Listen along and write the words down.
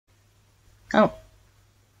Oh,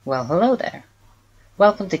 well, hello there.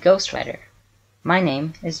 Welcome to Ghost Rider. My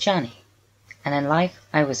name is Johnny, and in life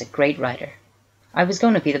I was a great writer. I was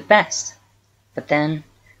going to be the best, but then,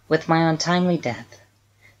 with my untimely death,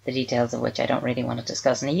 the details of which I don't really want to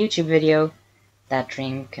discuss in a YouTube video, that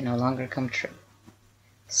dream can no longer come true.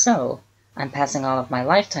 So, I'm passing all of my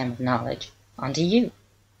lifetime of knowledge onto you.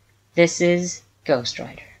 This is Ghost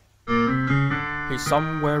Rider. He's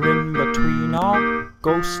somewhere in between a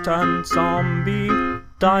ghost and zombie.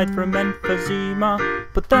 Died from emphysema,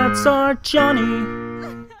 but that's our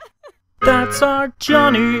Johnny. That's our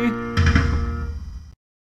Johnny.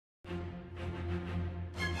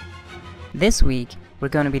 This week, we're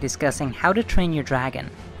going to be discussing How to Train Your Dragon,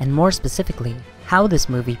 and more specifically, how this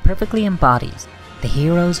movie perfectly embodies the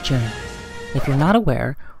hero's journey. If you're not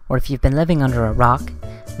aware, or if you've been living under a rock,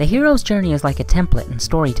 the hero's journey is like a template in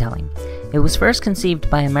storytelling. It was first conceived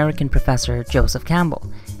by American professor Joseph Campbell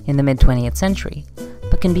in the mid-20th century,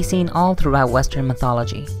 but can be seen all throughout Western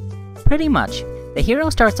mythology. Pretty much, the hero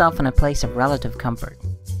starts off in a place of relative comfort.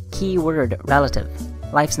 Key word, relative.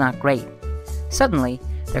 Life's not great. Suddenly,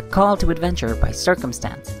 they're called to adventure by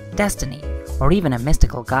circumstance, destiny, or even a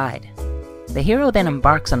mystical guide. The hero then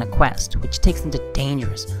embarks on a quest which takes them to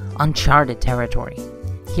dangerous, uncharted territory.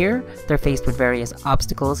 Here, they're faced with various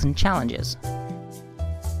obstacles and challenges.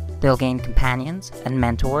 They'll gain companions and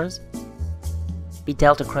mentors, be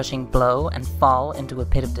dealt a crushing blow and fall into a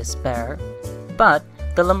pit of despair, but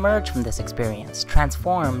they'll emerge from this experience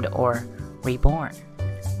transformed or reborn.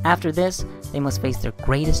 After this, they must face their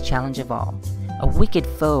greatest challenge of all, a wicked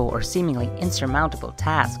foe or seemingly insurmountable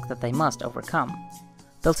task that they must overcome.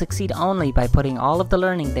 They'll succeed only by putting all of the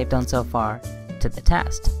learning they've done so far to the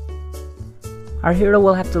test. Our hero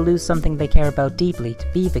will have to lose something they care about deeply to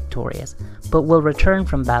be victorious, but will return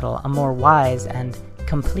from battle a more wise and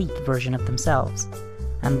complete version of themselves,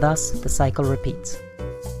 and thus the cycle repeats.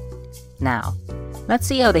 Now, let's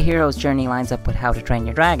see how the hero's journey lines up with How to Train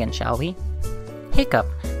Your Dragon, shall we? Hiccup,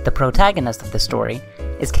 the protagonist of the story,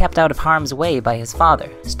 is kept out of harm's way by his father,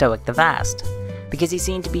 Stoic the Vast, because he's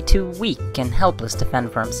seen to be too weak and helpless to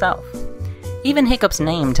fend for himself. Even Hiccup's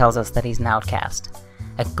name tells us that he's an outcast,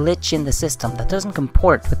 a glitch in the system that doesn't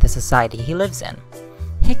comport with the society he lives in.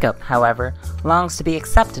 Hiccup, however, longs to be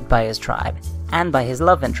accepted by his tribe, and by his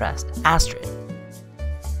love interest, Astrid.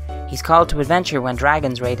 He's called to adventure when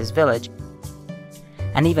dragons raid his village,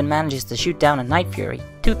 and even manages to shoot down a night fury,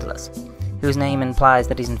 Toothless, whose name implies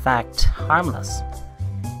that he's in fact harmless.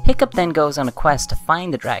 Hiccup then goes on a quest to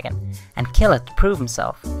find the dragon, and kill it to prove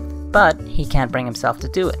himself, but he can't bring himself to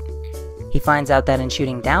do it. He finds out that in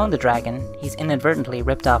shooting down the dragon, he's inadvertently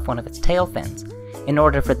ripped off one of its tail fins. In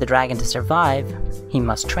order for the dragon to survive, he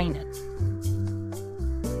must train it.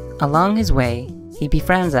 Along his way, he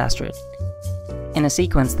befriends Astrid, in a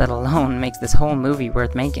sequence that alone makes this whole movie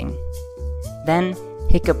worth making. Then,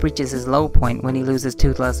 Hiccup reaches his low point when he loses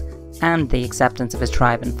Toothless and the acceptance of his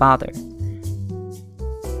tribe and father.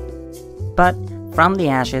 But, from the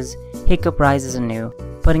ashes, Hiccup rises anew,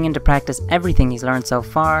 putting into practice everything he's learned so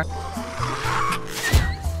far.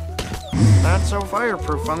 Not so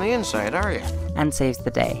fireproof on the inside, are you? And saves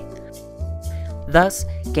the day. Thus,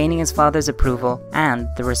 gaining his father's approval and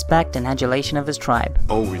the respect and adulation of his tribe.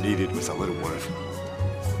 All we needed was a little more of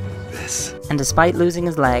this. And despite losing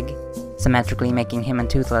his leg, symmetrically making him and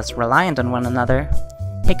Toothless reliant on one another,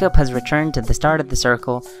 Hiccup has returned to the start of the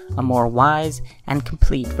circle, a more wise and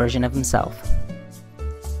complete version of himself.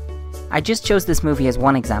 I just chose this movie as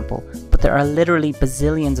one example, but there are literally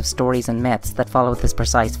bazillions of stories and myths that follow this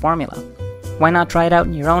precise formula. Why not try it out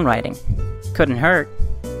in your own writing? Couldn't hurt.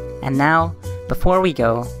 And now, before we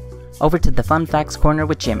go, over to the Fun Facts Corner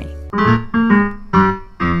with Jimmy. Fun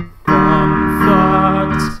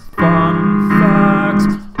facts,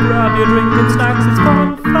 grab your drink and snacks, it's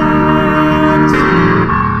fun facts!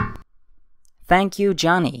 Thank you,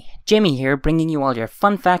 Johnny. Jimmy here, bringing you all your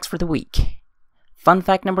fun facts for the week. Fun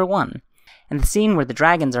fact number 1. In the scene where the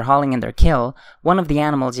dragons are hauling in their kill, one of the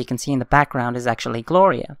animals you can see in the background is actually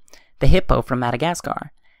Gloria, the hippo from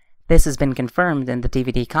Madagascar. This has been confirmed in the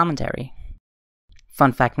DVD commentary.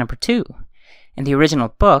 Fun fact number 2. In the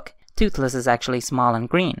original book, Toothless is actually small and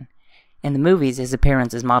green. In the movies, his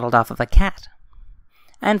appearance is modeled off of a cat.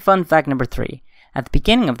 And fun fact number 3. At the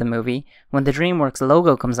beginning of the movie, when the DreamWorks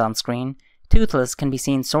logo comes on screen, Toothless can be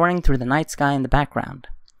seen soaring through the night sky in the background.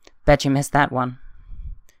 Bet you missed that one.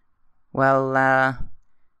 Well,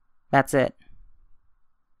 that's it.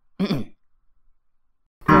 Fun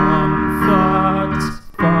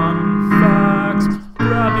facts,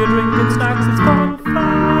 grab your drink and snacks, it's fun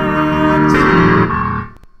facts!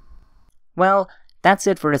 Well, that's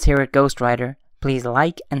it for us here at Ghost Rider. Please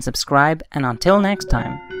like and subscribe, and until next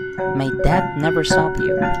time, may death never stop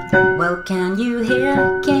you. Well, can you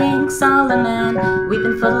hear King Solomon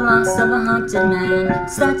weeping for the loss of a haunted man?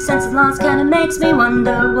 Such sense of loss kinda makes me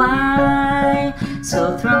wonder why.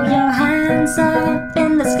 So throw your hands up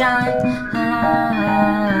in the sky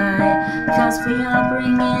high, 'cause we are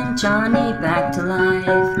bringing Johnny back to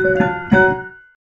life.